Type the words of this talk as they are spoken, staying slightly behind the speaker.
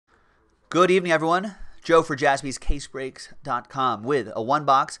Good evening, everyone. Joe for JaspysCaseBreaks.com with a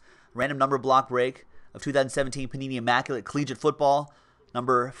one-box random number block break of 2017 Panini Immaculate Collegiate Football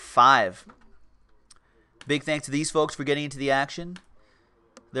number 5. Big thanks to these folks for getting into the action.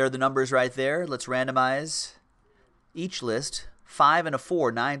 There are the numbers right there. Let's randomize each list. 5 and a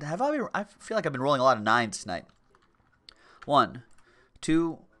 4. 9. I feel like I've been rolling a lot of 9s tonight. 1,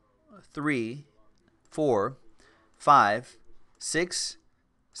 2, 3, 4, 5, 6,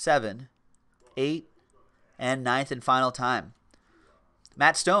 7, 8, and 9th and final time.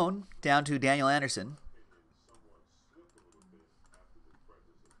 Matt Stone down to Daniel Anderson.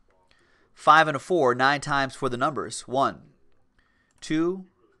 5 and a 4, 9 times for the numbers. 1, 2,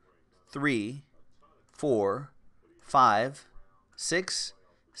 3, 4, 5, 6,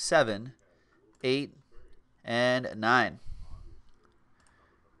 7, 8, and 9.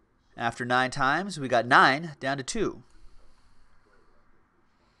 After 9 times, we got 9 down to 2.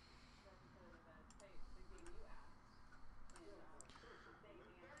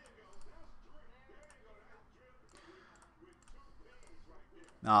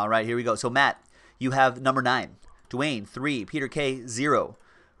 All right, here we go. So, Matt, you have number 9. Dwayne, 3. Peter K, 0.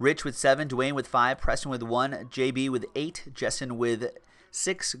 Rich with 7. Dwayne with 5. Preston with 1. JB with 8. Jessen with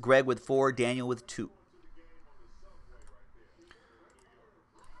 6. Greg with 4. Daniel with 2.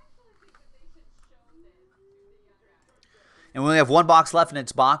 And we only have one box left, and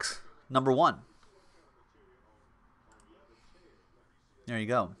it's box number 1. There you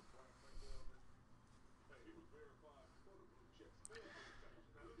go.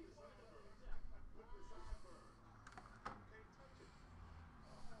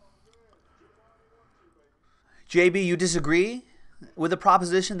 JB, you disagree with the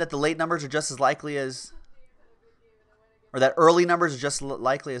proposition that the late numbers are just as likely as, or that early numbers are just as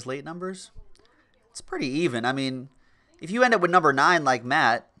likely as late numbers? It's pretty even. I mean, if you end up with number 9 like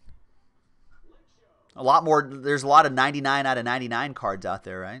Matt, there's a lot of 99 out of 99 cards out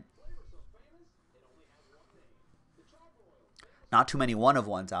there, right? Not too many 1 of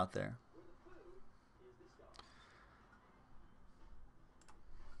 1s out there.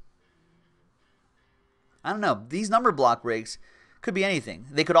 I don't know. These number block breaks could be anything.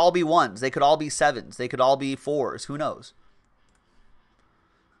 They could all be 1s. They could all be 7s. They could all be 4s. Who knows?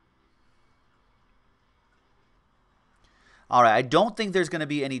 All right. I don't think there's going to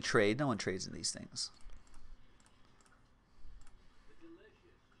be any trade. No one trades in these things.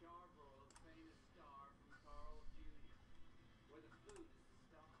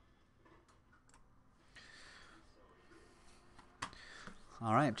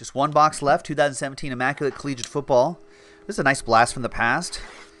 All right, just one box left, 2017 Immaculate Collegiate Football. This is a nice blast from the past.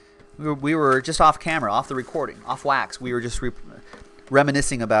 We were just off camera, off the recording, off wax. We were just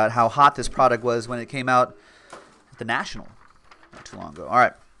reminiscing about how hot this product was when it came out at the National not too long ago. All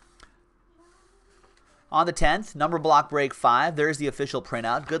right. On the 10th, number block break 5. There's the official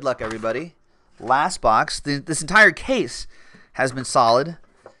printout. Good luck, everybody. Last box. This entire case has been solid.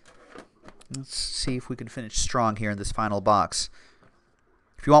 Let's see if we can finish strong here in this final box.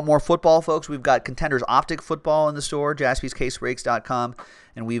 If you want more football, folks, we've got Contenders Optic Football in the store, JaspysCaseBreaks.com,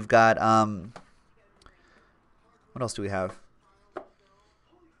 and we've got, what else do we have?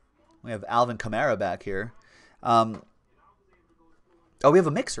 We have Alvin Kamara back here. We have a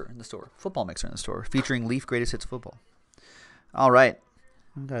mixer in the store, football mixer in the store, featuring Leaf Greatest Hits Football. All right.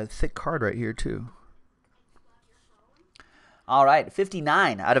 We've got a thick card right here, too. All right,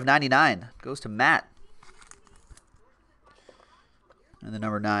 59 out of 99 goes to Matt. And the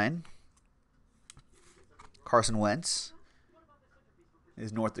number 9, Carson Wentz,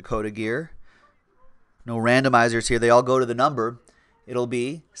 is North Dakota gear. No randomizers here. They all go to the number. It'll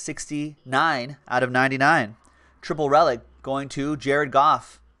be 69 out of 99. Triple relic going to Jared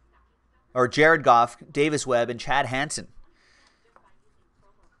Goff, Davis Webb, and Chad Hansen.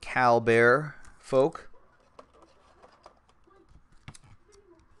 Cal Bear folk.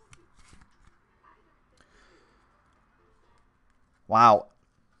 Wow.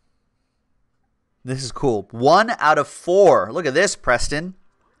 This is cool. 1 out of 4. Look at this, Preston.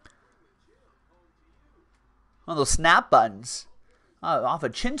 One of those snap buttons. Off a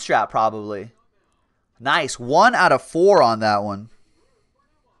chin strap, probably. Nice. 1 out of 4 on that one.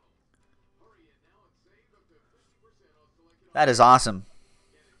 That is awesome.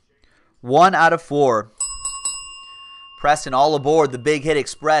 1 out of 4. Preston, all aboard the Big Hit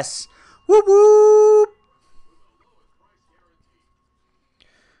Express. Whoop, whoop.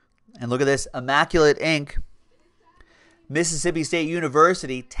 And look at this, Immaculate Ink. Mississippi State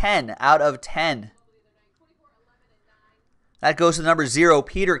University, 10 out of 10. That goes to number 0,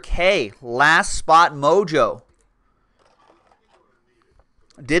 Peter K. Last spot mojo.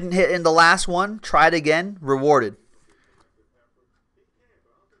 Didn't hit in the last one. Tried again. Rewarded.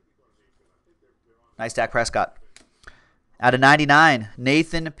 Nice Dak Prescott. Out of 99,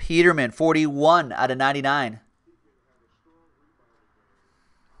 Nathan Peterman, 41 out of 99.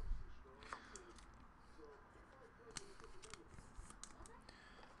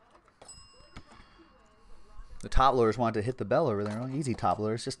 The top loaders wanted to hit the bell over there. Oh, easy top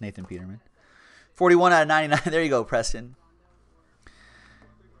loaders, just Nathan Peterman. 41 out of 99. There you go, Preston.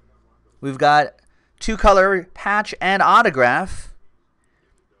 We've got 2-color patch and autograph.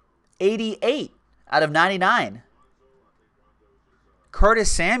 88 out of 99.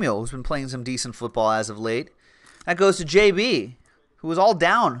 Curtis Samuel, who's been playing some decent football as of late. That goes to JB, who was all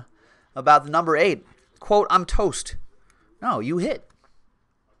down about the number 8. Quote, I'm toast. No, you hit.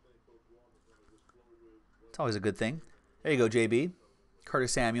 It's always a good thing. There you go, JB.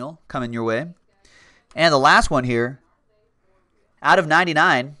 Curtis Samuel coming your way. And the last one here, out of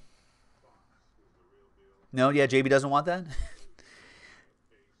 99. No, yeah, JB doesn't want that.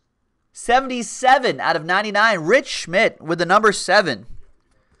 77 out of 99. Rich Schmidt with the number 7.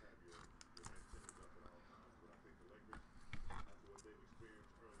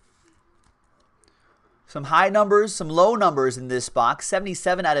 Some high numbers, some low numbers in this box.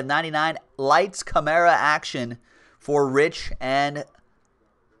 77 out of 99. Lights Camara action for Rich and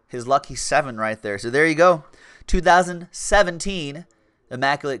his lucky 7 right there. So there you go. 2017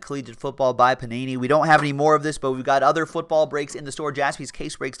 Immaculate Collegiate Football by Panini. We don't have any more of this, but we've got other football breaks in the store,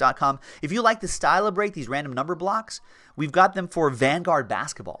 JaspysCaseBreaks.com. If you like the style of break, these random number blocks, we've got them for Vanguard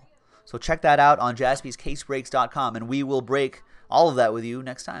basketball. So check that out on JaspysCaseBreaks.com, and we will break all of that with you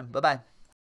next time. Bye-bye.